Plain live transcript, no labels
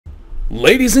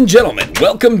Ladies and gentlemen,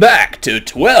 welcome back to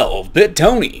 12-Bit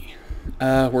Tony.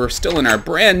 We're still in our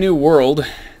brand new world.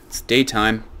 It's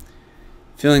daytime.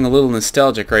 Feeling a little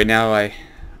nostalgic right now. I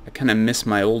kind of miss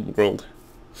my old world.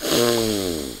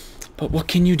 But what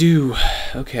can you do?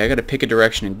 Okay, I gotta pick a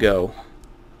direction and go.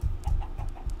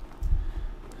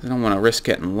 I don't want to risk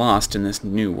getting lost in this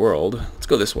new world. Let's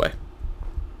go this way.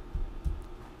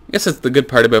 I guess that's the good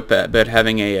part about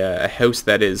having a house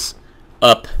that is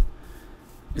up,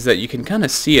 is that you can kind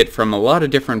of see it from a lot of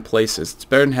different places. It's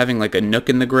better than having like a nook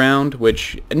in the ground,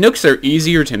 which nooks are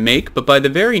easier to make, but by the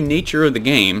very nature of the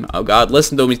game, oh god,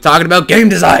 listen to him, he's talking about game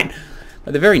design!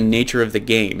 By the very nature of the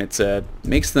game,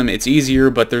 it's easier,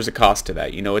 but there's a cost to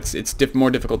that. You know, it's more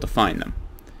difficult to find them.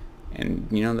 And,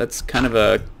 you know, that's kind of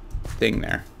a thing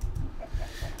there.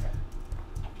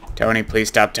 Tony, please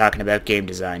stop talking about game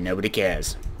design. Nobody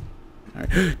cares. All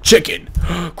right. Chicken!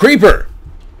 Creeper!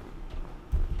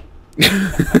 Die!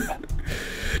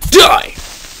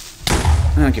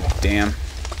 I don't give a damn.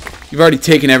 You've already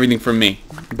taken everything from me.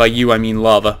 By you, I mean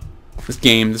lava. This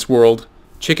game, this world.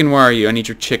 Chicken, where are you? I need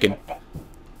your chicken.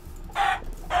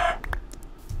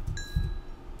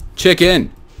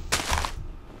 Chicken!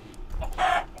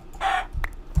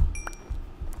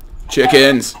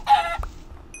 Chickens! I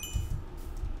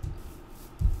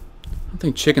don't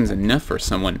think chicken's enough for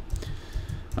someone.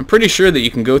 I'm pretty sure that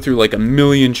you can go through like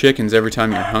 1,000,000 chickens every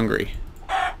time you're hungry.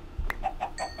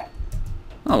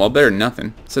 Oh, well, better than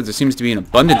nothing. It says there seems to be an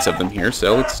abundance of them here,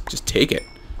 so let's just take it.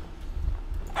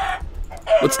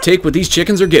 Let's take what these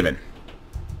chickens are given.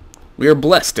 We are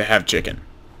blessed to have chicken.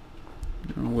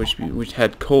 I wish we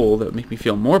had coal. That would make me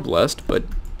feel more blessed, but...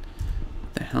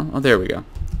 What the hell? Oh, there we go.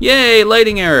 Yay!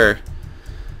 Lighting error!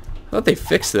 I thought they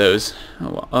fixed those.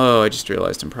 Oh, well. Oh, I just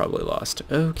realized I'm probably lost.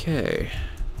 Okay.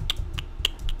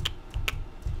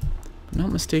 If I'm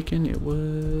not mistaken, it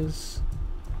was...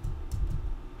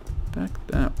 back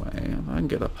that way. If I can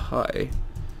get up high.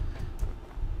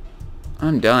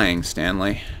 I'm dying,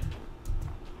 Stanley.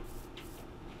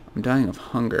 I'm dying of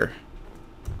hunger.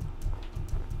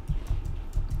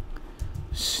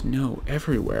 Snow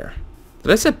everywhere.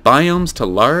 Did I set biomes to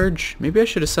large? Maybe I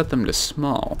should have set them to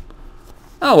small.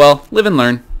 Oh well, live and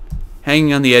learn.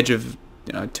 Hanging on the edge of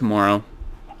tomorrow.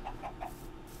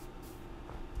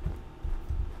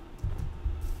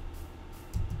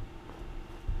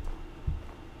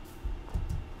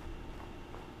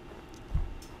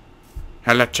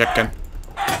 Hello, chicken.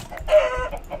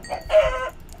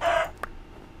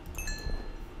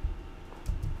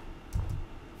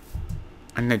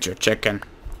 I need your chicken.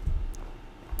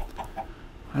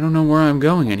 I don't know where I'm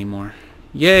going anymore.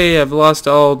 Yay, I've lost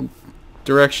all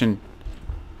direction.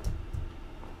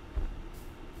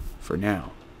 For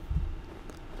now.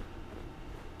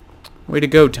 Way to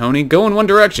go, Tony. Go in one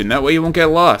direction. That way you won't get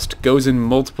lost. Goes in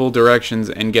multiple directions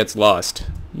and gets lost.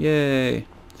 Yay.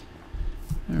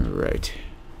 Alright.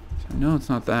 So no, it's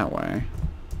not that way.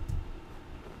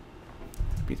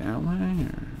 Maybe that way,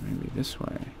 or maybe this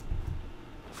way.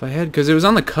 If I had, because it was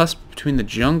on the cusp between the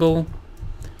jungle.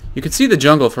 You could see the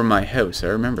jungle from my house. I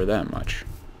remember that much.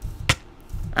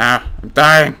 Ah, I'm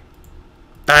dying.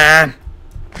 Dying.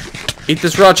 Eat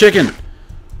this raw chicken.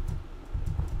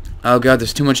 Oh god,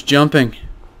 there's too much jumping.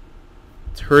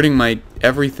 It's hurting my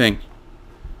everything.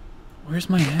 Where's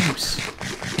my house?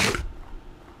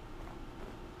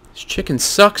 This chicken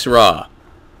sucks raw.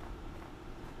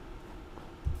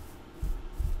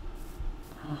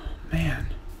 Oh man.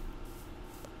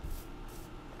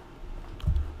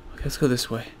 Okay, let's go this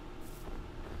way.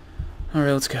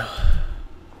 Alright, let's go.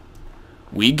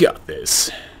 We got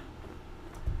this.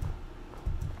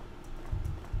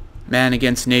 Man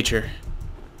against nature.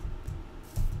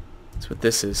 That's what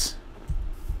this is.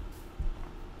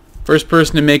 First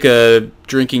person to make a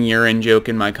drinking urine joke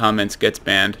in my comments gets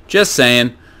banned. Just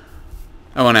saying.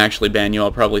 I want to actually ban you.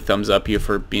 I'll probably thumbs up you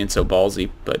for being so ballsy,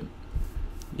 but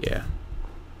yeah.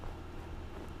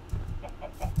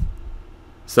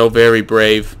 So very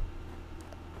brave.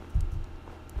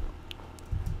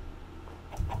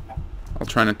 I'll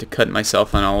try not to cut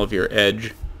myself on all of your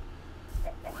edge.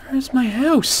 Where's my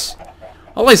house?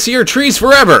 All I see are trees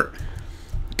forever!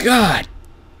 God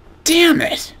damn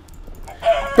it!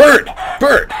 Bird!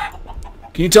 Bird!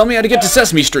 Can you tell me how to get to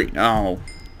Sesame Street? Oh.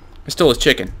 I stole his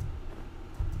chicken.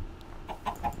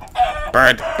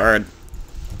 Bird! Bird!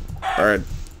 Bird!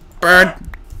 Bird!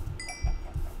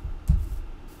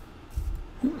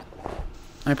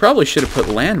 I probably should have put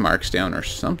landmarks down or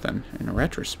something in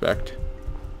retrospect.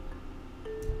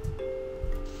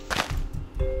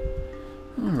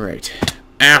 Alright.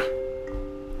 Ah!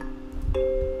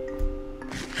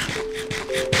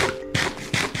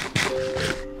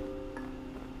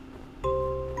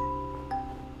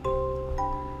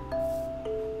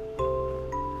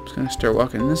 gonna start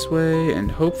walking this way,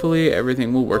 and hopefully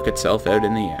everything will work itself out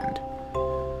in the end.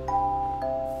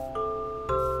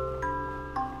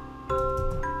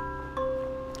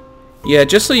 Yeah,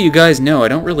 just so you guys know, I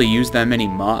don't really use that many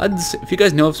mods. If you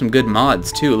guys know of some good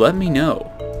mods too, let me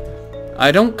know.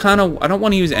 I don't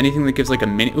want to use anything that gives like a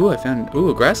mini. Ooh, I found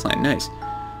a grassland. Nice.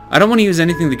 I don't want to use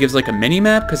anything that gives like a mini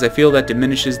map because I feel that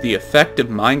diminishes the effect of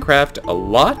Minecraft a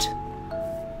lot.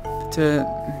 But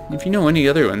if you know any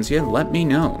other ones, yeah, let me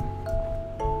know.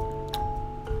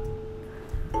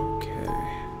 Okay,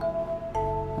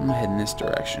 I'm gonna head in this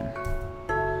direction.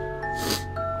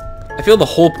 I feel the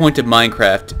whole point of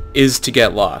Minecraft is to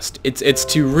get lost. It's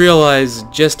to realize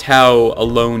just how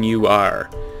alone you are,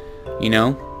 you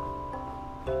know?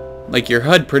 Like, your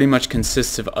HUD pretty much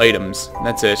consists of items.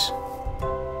 That's it.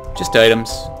 Just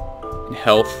items. And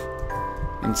health.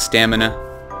 And stamina.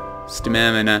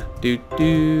 Stamina.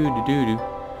 Do-do-do-do-do.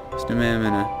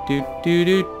 Stamina.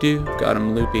 Do-do-do-do. Got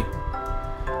him, Loopy.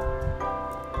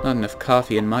 Not enough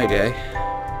coffee in my day.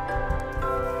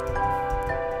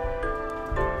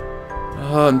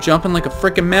 Oh, I'm jumping like a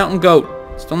frickin' mountain goat.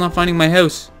 Still not finding my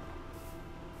house.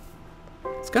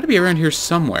 It's gotta be around here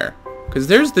somewhere. Because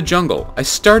there's the jungle. I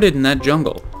started in that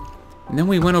jungle. And then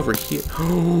we went over here.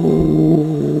 Holy.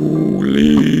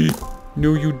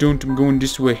 No, you don't. I'm going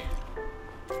this way.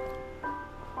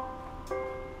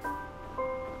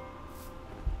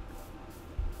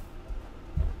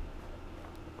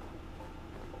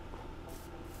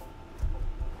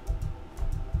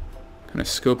 Kind of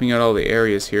scoping out all the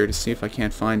areas here to see if I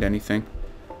can't find anything.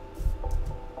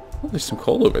 Oh, there's some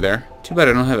coal over there. Too bad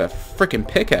I don't have a frickin'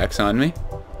 pickaxe on me.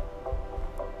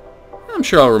 I'm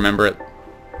sure I'll remember it.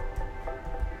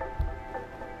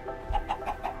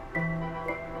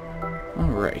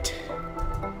 Alright.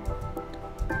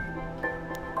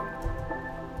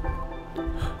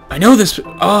 I know this!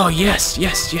 Oh, yes,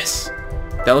 yes, yes!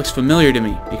 That looks familiar to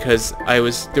me, because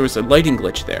there was a lighting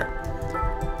glitch there.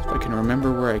 If I can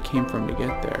remember where I came from to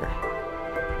get there.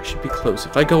 I should be close.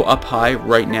 If I go up high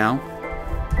right now,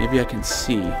 maybe I can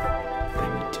see what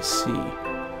I need to see.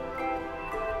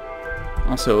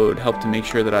 Also, it would help to make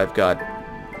sure that I've got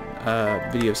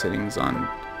video settings on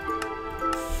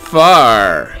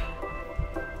far.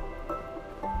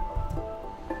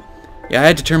 Yeah, I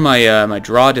had to turn my my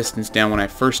draw distance down when I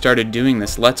first started doing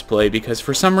this Let's Play because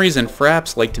for some reason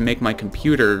Fraps like to make my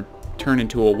computer turn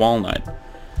into a walnut.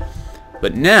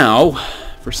 But now,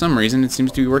 for some reason, it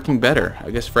seems to be working better.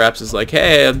 I guess Fraps is like,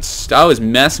 hey, I was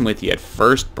messing with you at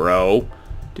first, bro.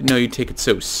 Didn't know you'd take it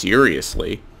so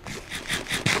seriously.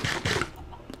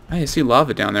 Hey, I see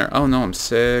lava down there. Oh no, I'm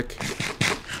sick.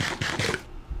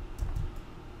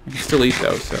 I can still eat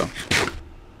though, so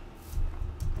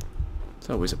it's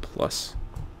always a plus.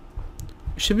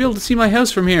 I should be able to see my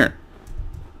house from here.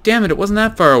 Damn it, it wasn't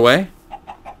that far away.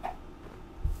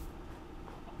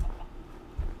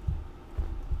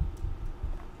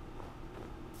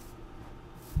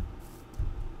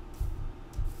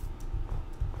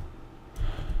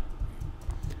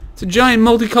 It's a giant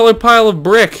multicolored pile of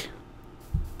brick.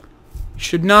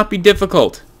 Should not be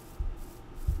difficult.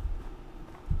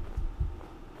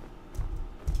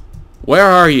 Where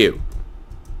are you?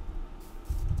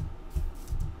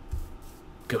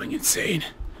 Going insane.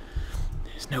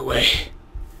 There's no way.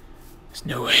 There's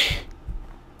no way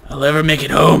I'll ever make it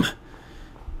home.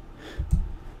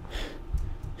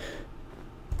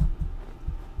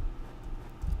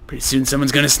 Pretty soon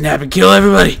someone's gonna snap and kill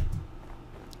everybody.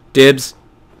 Dibs.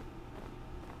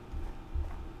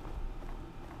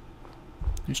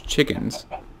 There's chickens.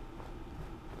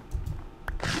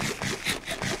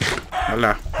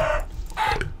 Hello.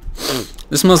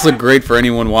 This must look great for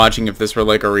anyone watching if this were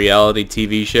like a reality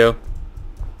TV show.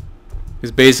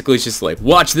 Because basically it's just like,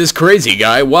 watch this crazy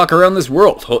guy walk around this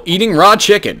world while eating raw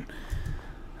chicken.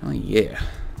 Oh yeah.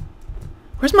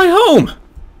 Where's my home?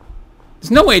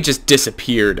 There's no way it just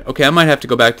disappeared. Okay, I might have to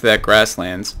go back to that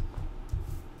grasslands.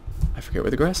 I forget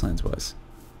where the grasslands was.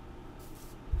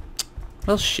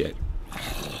 Well, shit.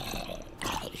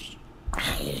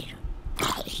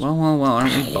 Well,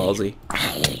 aren't we ballsy?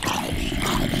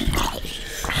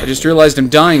 I just realized I'm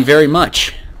dying very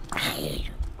much.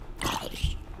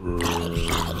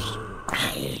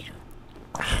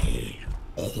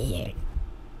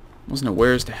 Wasn't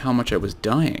aware as to how much I was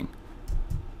dying.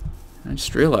 I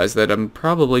just realized that I'm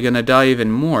probably gonna die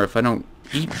even more if I don't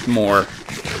eat more.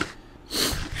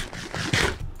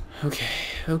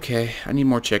 Okay, I need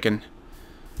more chicken.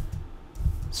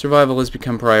 Survival has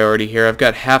become priority here. I've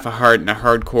got half a heart in a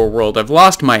hardcore world. I've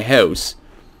lost my house,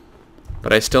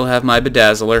 but I still have my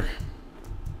bedazzler.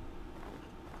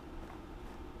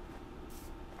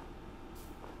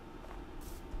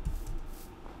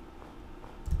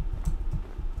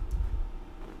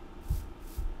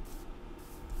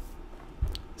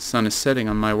 sun is setting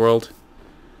on my world.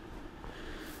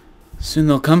 Soon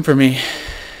they'll come for me.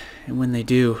 And when they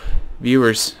do,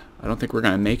 viewers, I don't think we're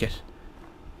gonna make it.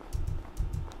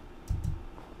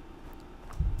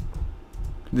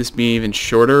 Could this be even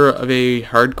shorter of a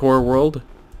hardcore world?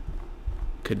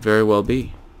 Could very well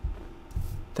be.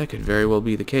 That could very well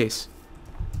be the case.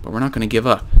 But we're not gonna give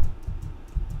up.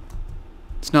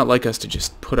 It's not like us to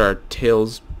just put our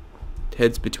heads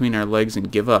between our legs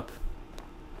and give up.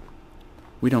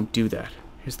 We don't do that.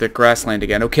 Here's the grassland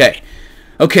again. Okay.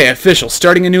 Okay, official.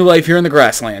 Starting a new life here in the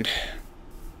grassland.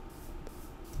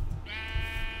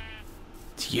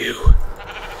 It's you.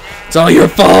 It's all your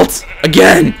fault!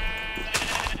 Again!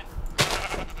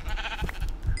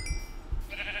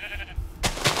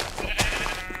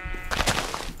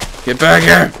 Get back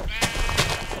here!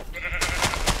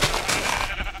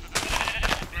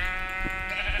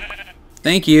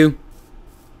 Thank you.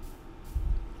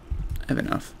 I have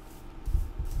enough.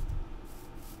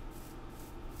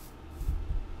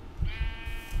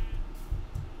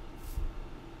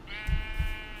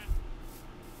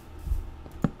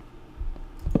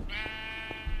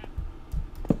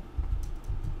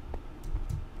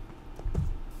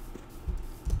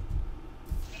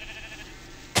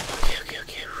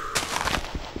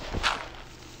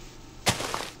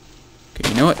 Okay,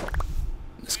 you know what?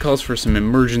 This calls for some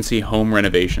emergency home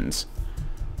renovations.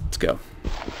 Let's go.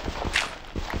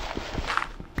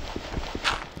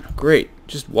 Oh, great.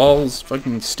 Just walls,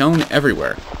 fucking stone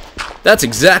everywhere. That's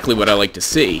exactly what I like to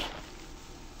see.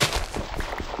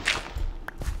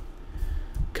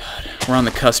 God, we're on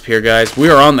the cusp here, guys. We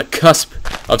are on the cusp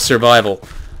of survival.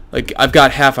 Like, I've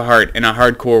got half a heart in a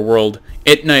hardcore world.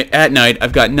 At night,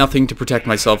 I've got nothing to protect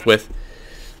myself with.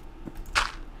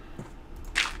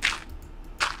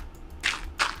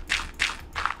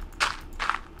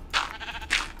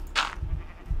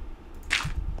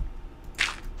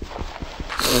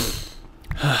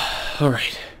 All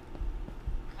right.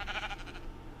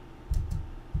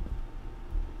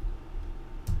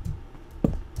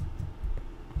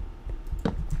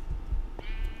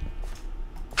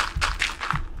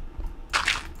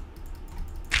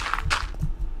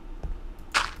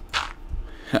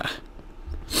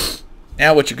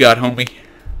 Now what you got, homie?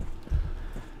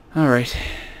 All right.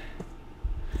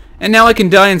 And now I can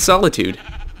die in solitude.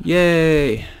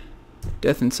 Yay.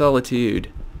 Death in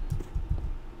solitude.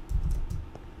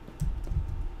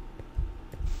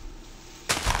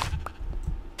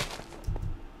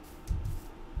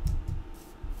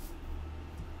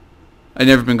 I've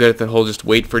never been good at the whole just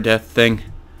wait for death thing.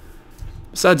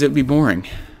 Besides, it would be boring.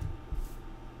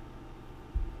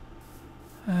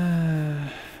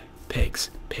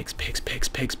 Pigs. Pigs, pigs, pigs,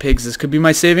 pigs, pigs. This could be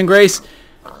my saving grace.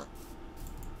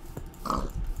 Go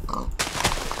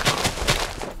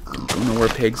nowhere,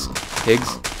 pigs.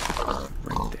 Pigs.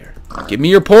 Right there. Give me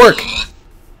your pork!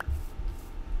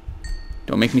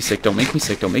 Don't make me sick, don't make me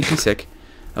sick, don't make me sick.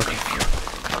 Okay.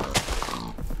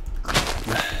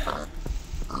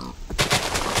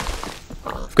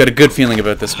 I've got a good feeling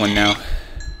about this one now.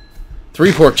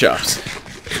 3 pork chops.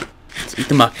 Let's eat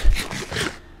them up.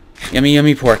 Yummy,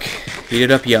 yummy pork. Heat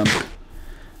it up, yum.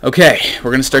 Okay,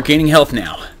 we're gonna start gaining health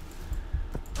now.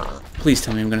 Please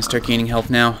tell me I'm gonna start gaining health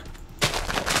now.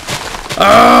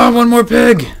 Ah, one more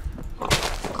pig!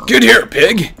 Get here,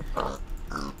 pig!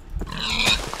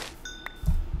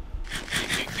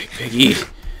 Pig, pig, pig, eat.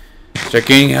 Start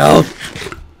gaining health.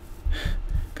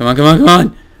 Come on, come on, come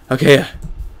on. Okay,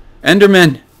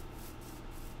 Enderman.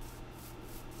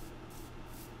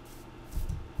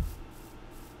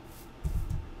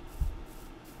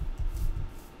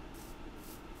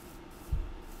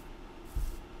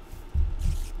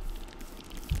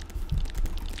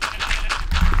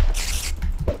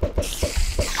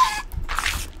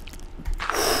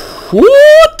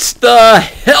 What the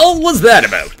hell was that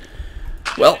about?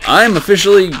 Well, I'm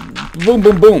officially boom,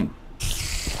 boom, boom.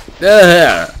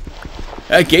 That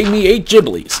gave me 8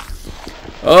 Ghiblies.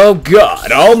 Oh,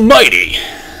 God almighty.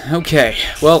 Okay,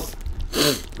 well,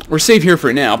 we're safe here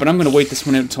for now, but I'm going to wait this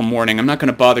one until morning. I'm not going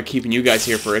to bother keeping you guys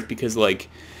here for it because, like,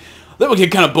 that would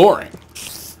get kind of boring.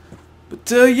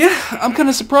 But, yeah, I'm kind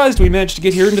of surprised we managed to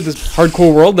get here into this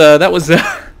hardcore world. That was,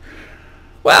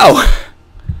 wow,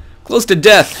 close to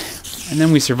death. And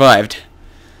then we survived,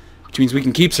 which means we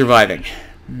can keep surviving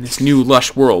in this new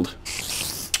lush world.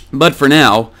 But for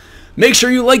now, make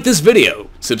sure you like this video,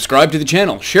 subscribe to the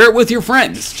channel, share it with your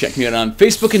friends, check me out on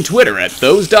Facebook and Twitter at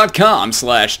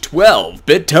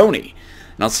those.com/12bittony.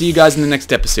 And I'll see you guys in the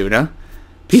next episode, huh?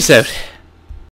 Peace out.